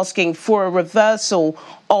are asking for a reversal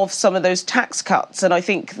of some of those tax cuts. And I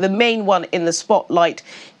think the main one in the spotlight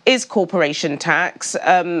is corporation tax.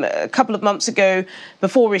 A couple of months ago,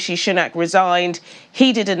 before Rishi Sunak resigned,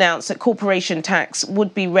 he did announce that corporation tax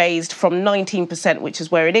would be raised from 19%, which is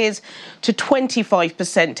where it is, to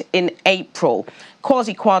 25% in April.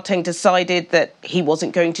 Kwasi Kwarteng decided that he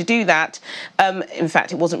wasn't going to do that. In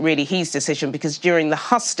fact, it wasn't really his decision, because during the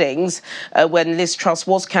hustings, when Liz Truss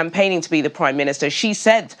was campaigning to be the Prime Minister, she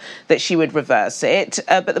said that she would reverse it.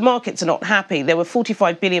 But the markets are not happy. There were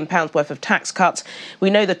 £45 billion worth of tax cuts. We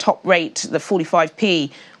know the top rate, the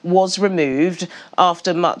 45p, was removed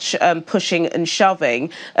after much pushing and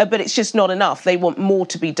shoving, but it's just not enough. They want more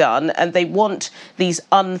to be done, and they want these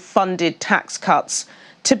unfunded tax cuts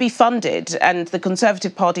to be funded. And the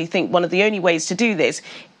Conservative Party think one of the only ways to do this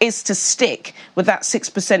is to stick with that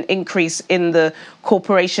 6% increase in the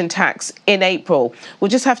corporation tax in April.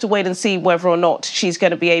 We'll just have to wait and see whether or not she's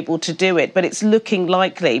going to be able to do it. But it's looking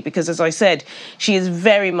likely, because, as I said, she is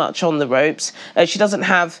very much on the ropes. She doesn't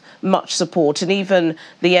have much support. And even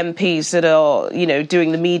the MPs that are,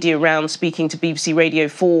 doing the media round, speaking to BBC Radio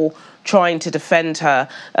 4, trying to defend her,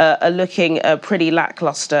 are looking pretty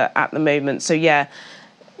lacklustre at the moment. So, yeah,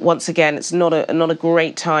 once again, it's not a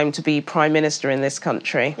great time to be Prime Minister in this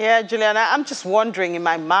country. Yeah, Juliana, I'm just wondering in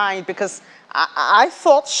my mind, because I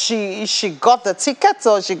thought she got the ticket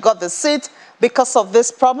or she got the seat because of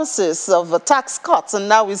these promises of tax cuts. And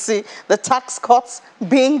now we see the tax cuts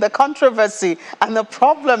being the controversy and the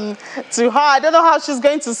problem to her. I don't know how she's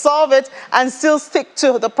going to solve it and still stick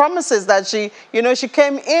to the promises that she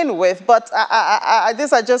came in with. But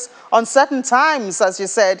these are just uncertain times, as you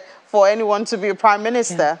said, for anyone to be a Prime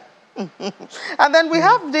Minister. Yeah. And then we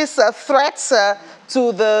have this threat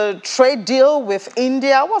to the trade deal with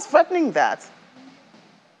India. What's threatening that?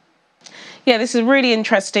 Yeah, this is a really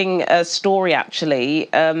interesting story, actually,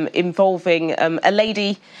 involving a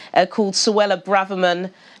lady called Suella Braverman,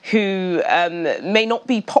 who may not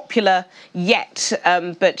be popular yet,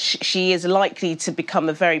 but she is likely to become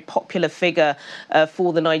a very popular figure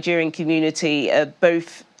for the Nigerian community,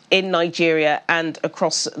 both in Nigeria and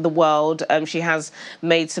across the world. She has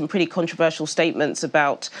made some pretty controversial statements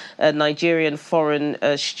about Nigerian foreign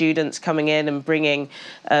students coming in and bringing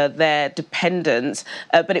their dependents.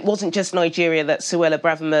 But it wasn't just Nigeria that Suella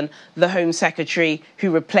Braverman, the Home Secretary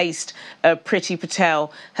who replaced Priti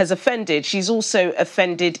Patel, has offended. She's also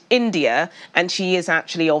offended India, and she is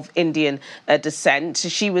actually of Indian descent.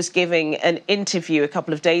 She was giving an interview a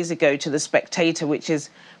couple of days ago to The Spectator, which is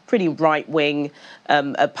pretty right-wing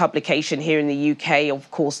publication here in the UK.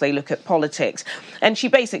 Of course, they look at politics. And she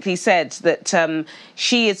basically said that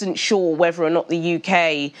she isn't sure whether or not the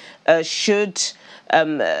UK should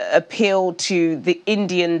appeal to the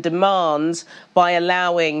Indian demands by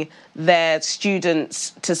allowing their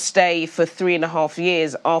students to stay for 3.5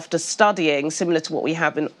 years after studying, similar to what we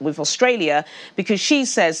have with Australia, because she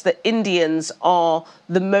says that Indians are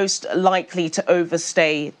the most likely to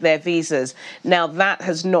overstay their visas. Now, that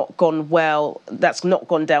has not gone well. That's not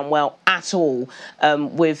gone down well at all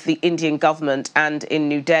with the Indian government and in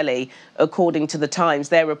New Delhi. According to the Times,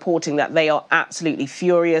 they're reporting that they are absolutely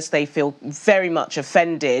furious. They feel very much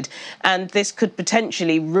offended. And this could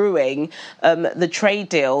potentially ruin the trade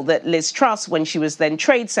deal that Liz Truss, when she was then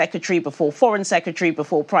Trade Secretary, before Foreign Secretary,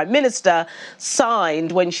 before Prime Minister,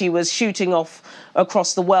 signed when she was shooting off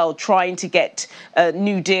across the world trying to get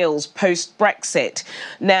new deals post-Brexit.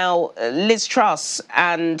 Now, Liz Truss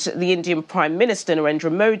and the Indian Prime Minister,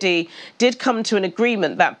 Narendra Modi, did come to an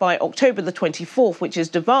agreement that by October the 24th, which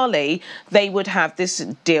is Diwali, they would have this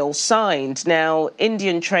deal signed. Now,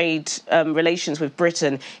 Indian trade relations with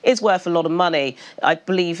Britain is worth a lot of money. I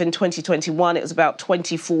believe in 2021 it was about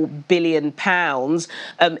 £24 billion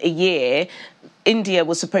a year. India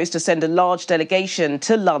was supposed to send a large delegation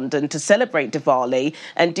to London to celebrate Diwali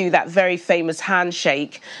and do that very famous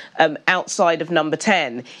handshake outside of Number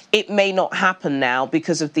 10. It may not happen now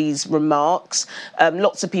because of these remarks.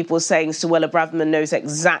 Lots of people are saying Suella Braverman knows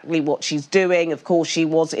exactly what she's doing. Of course, she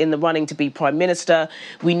was in the running to be Prime Minister.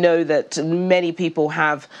 We know that many people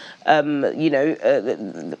have,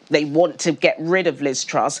 they want to get rid of Liz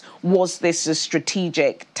Truss. Was this a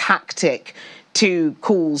strategic tactic to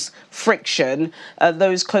cause friction?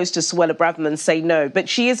 Those close to Suella Braverman say no, but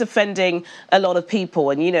she is offending a lot of people,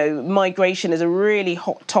 and migration is a really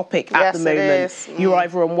hot topic at the moment. It is. You're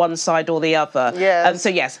either on one side or the other. Yes. So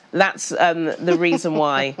yes, that's the reason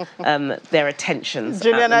why there are tensions.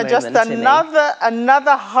 Juliana, just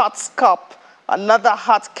another hot cup, another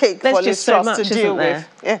hot cake for Liz Truss to deal with.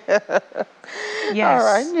 Yes. All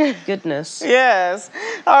right. Goodness. Yes.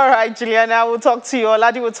 All right, Juliana, we'll talk to you.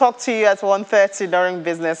 Oladi will talk to you at 1:30 during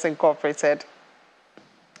Business Incorporated.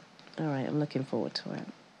 All right, I'm looking forward to it.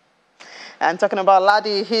 And talking about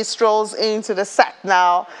Oladi, he strolls into the sack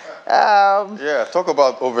now. Talk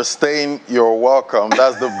about overstaying your welcome.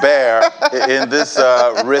 That's the bear in this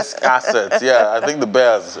risk assets. Yeah, I think the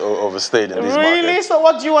bear's overstayed in these markets. Really? So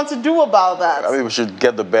what do you want to do about that? I mean, we should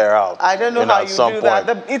get the bear out. I don't know how you do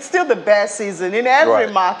that. It's still the bear season in every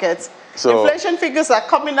market. So, inflation figures are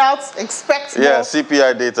coming out. Expect more.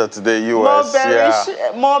 CPI data today, US.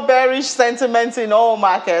 More bearish sentiment in all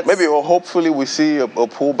markets. Maybe, or hopefully, we see a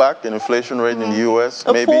pullback in inflation rate in the US.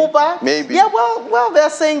 Pullback? Maybe. Yeah, well, they're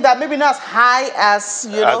saying that maybe not as high as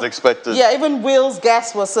as expected. Yeah, even Will's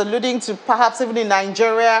guest was alluding to perhaps even in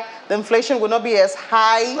Nigeria, the inflation will not be as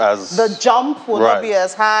high. The jump will not be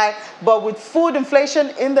as high. But with food inflation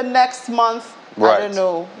in the next month, I don't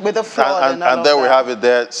know, with the fraud and there we have it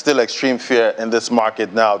there, still extreme fear in this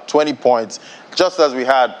market now. 20 points, just as we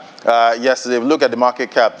had yesterday. If you look at the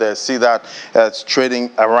market cap there, see that it's trading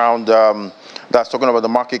around, that's talking about the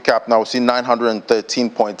market cap now. We see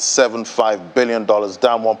 $913.75 billion, down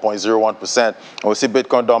 1.01%. And we see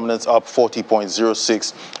Bitcoin dominance up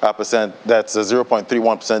 40.06%. That's a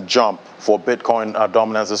 0.31% jump for Bitcoin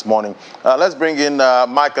dominance this morning. Let's bring in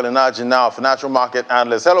Michael Inaji now, financial market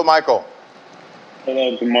analyst. Hello, Michael.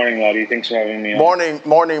 Hello, good morning, Lottie. Thanks for having me on.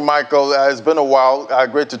 Morning, Michael. It's been a while.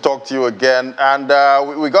 Great to talk to you again. And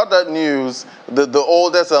we got that news, the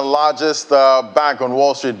oldest and largest bank on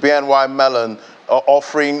Wall Street, BNY Mellon,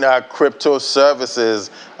 offering crypto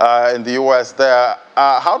services in the U.S. there.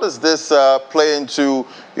 How does this play into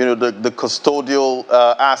the custodial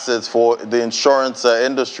assets for the insurance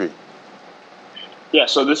industry? Yeah,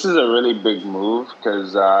 so this is a really big move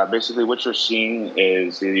because basically what you're seeing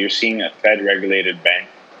is you're seeing a Fed-regulated bank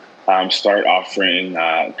start offering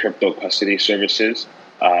crypto custody services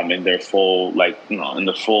in their full, in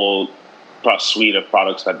the full suite of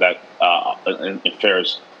products that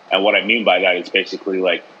infers. And what I mean by that is basically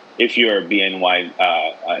if you're a BNY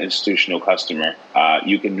institutional customer,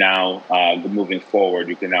 you can now, moving forward,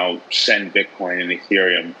 you can now send Bitcoin and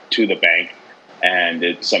Ethereum to the bank. And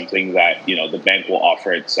it's something that, the bank will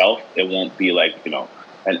offer itself. It won't be an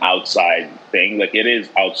outside thing. It is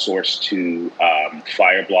outsourced to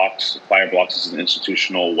Fireblocks. Fireblocks is an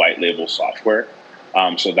institutional white label software.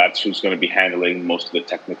 So that's who's going to be handling most of the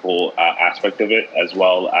technical aspect of it, as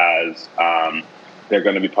well as they're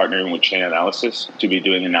going to be partnering with Chain Analysis to be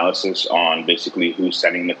doing analysis on basically who's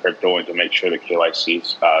sending the crypto and to make sure the KYC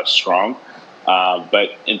is strong.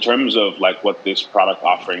 But in terms of what this product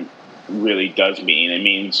offering really does mean, it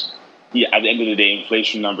means at the end of the day,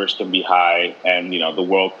 inflation numbers can be high and the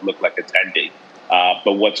world could look like it's ending.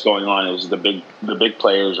 But what's going on is the big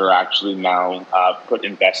players are actually now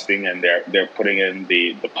investing, and they're putting in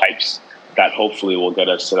the pipes that hopefully will get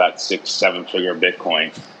us to that 6-7 figure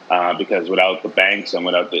Bitcoin. Because without the banks and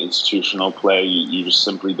without the institutional play, you just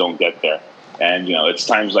simply don't get there. And it's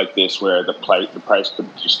times like this where the price could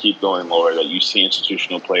just keep going lower, that you see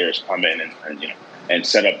institutional players come in and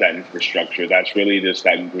set up that infrastructure. That's really just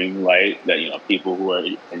that green light that people who are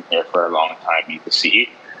in here for a long time need to see.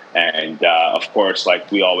 And of course,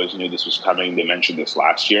 like we always knew this was coming. They mentioned this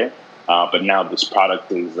last year, but now this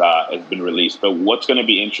product has been released. But what's going to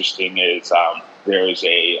be interesting is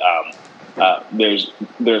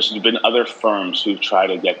there's been other firms who've tried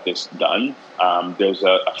to get this done. There's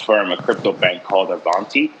a crypto bank called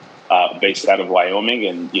Avanti, based out of Wyoming,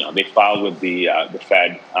 and they filed with the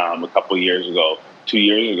Fed a couple of years ago, 2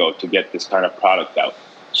 years ago, to get this kind of product out.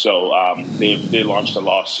 So they launched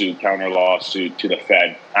a counter lawsuit to the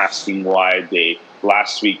Fed, asking why they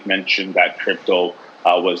last week mentioned that crypto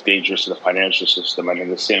was dangerous to the financial system, and then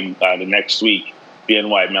the next week,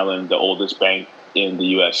 BNY Mellon, the oldest bank in the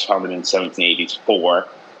U.S., founded in 1784,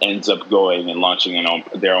 ends up going and launching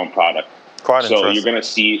their own product. Quite so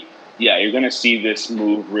interesting. you're gonna see this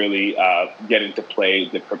move really get into play,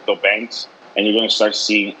 the crypto banks, and you're gonna start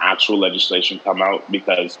seeing actual legislation come out,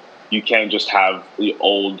 because you can't just have the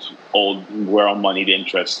old well-moneyed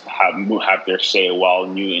interests have their say, while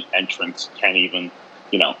new entrants can't even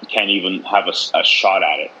have a shot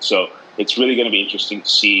at it. So it's really going to be interesting to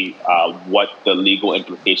see what the legal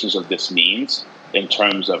implications of this means in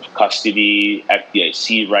terms of custody,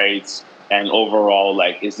 FDIC rights, and overall,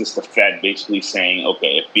 like, is this the Fed basically saying,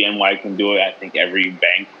 okay, if BNY can do it, I think every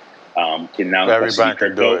bank can now. Every bank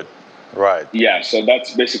can do it. Right. Yeah, so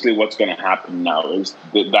that's basically what's going to happen now.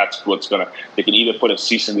 They can either put a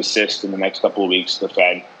cease and desist in the next couple of weeks to the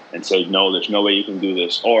Fed and say, no, there's no way you can do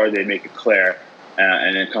this, or they make it clear,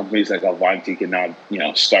 and then companies like Avanti can now,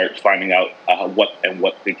 start finding out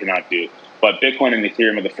what they cannot do. But Bitcoin and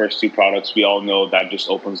Ethereum are the first two products. We all know that just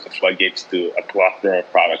opens the floodgates to a plethora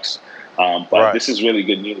of products. But This is really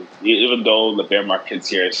good news, even though the bear market's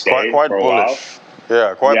here to stay quite for a bullish.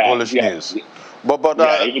 while. Yeah, bullish news. But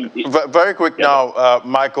very quick now,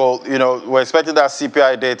 Michael, we're expecting that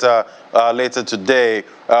CPI data later today.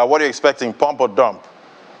 What are you expecting, pump or dump?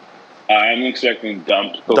 I'm expecting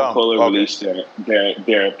dump. Coca-Cola released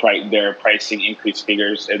their pricing increase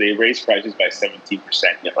figures. They raised prices by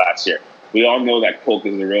 17% last year. We all know that Coke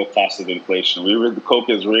is the real cost of inflation. Coke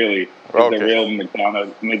is really the real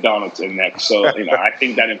McDonald's index. So I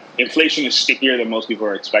think that inflation is stickier than most people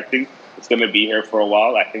are expecting. It's going to be here for a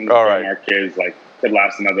while. I think the market is could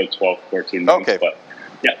last another 12, 14 months. Okay. But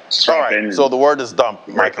yeah. All right. So the word is dump,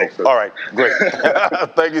 Michael. All right. Great.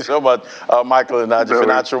 Thank you so much, Michael Inaji,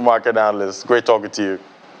 financial market analyst. Great talking to you.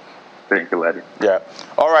 Thank you, Larry. Yeah.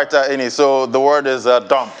 All right, Ini. So the word is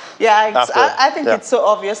dump. Yeah, I think it's so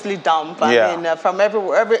obviously dump. I mean, from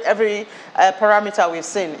every parameter we've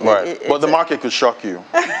seen. Right. But the market could shock you.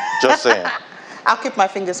 Just saying. I'll keep my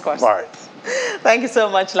fingers crossed. All right. Thank you so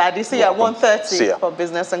much, Laddie. See you at 1:30 for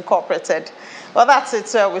Business Incorporated. Well, that's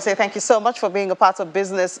it. We say thank you so much for being a part of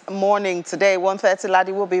Business Morning today. 1:30,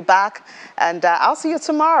 Laddie will be back. And I'll see you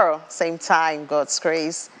tomorrow. Same time, God's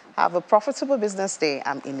grace. Have a profitable business day.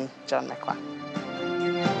 I'm Ini John Mekwa.